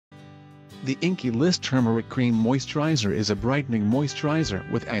The Inkey List Turmeric Cream Moisturizer is a brightening moisturizer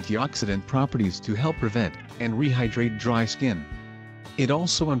with antioxidant properties to help prevent and rehydrate dry skin. It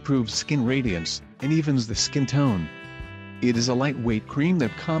also improves skin radiance and evens the skin tone. It is a lightweight cream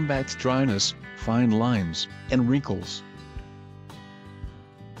that combats dryness, fine lines, and wrinkles.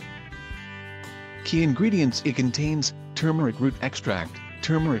 Key ingredients: it contains turmeric root extract.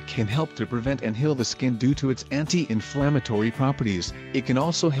 Turmeric can help to prevent and heal the skin due to its anti-inflammatory properties. It can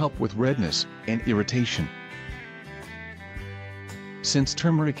also help with redness and irritation. Since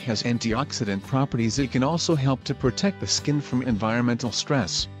turmeric has antioxidant properties, it can also help to protect the skin from environmental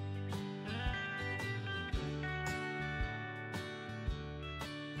stress.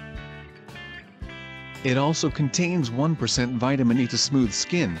 It also contains 1% vitamin E to smooth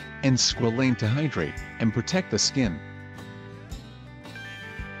skin, and squalane to hydrate and protect the skin.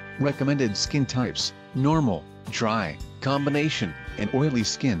 Recommended skin types: normal, dry, combination, and oily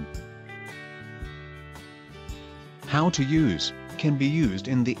skin. How to use: can be used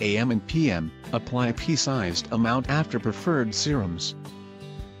in the AM and PM. Apply a pea-sized amount after preferred serums.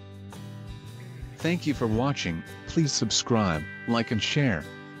 Thank you for watching. Please subscribe, like and share.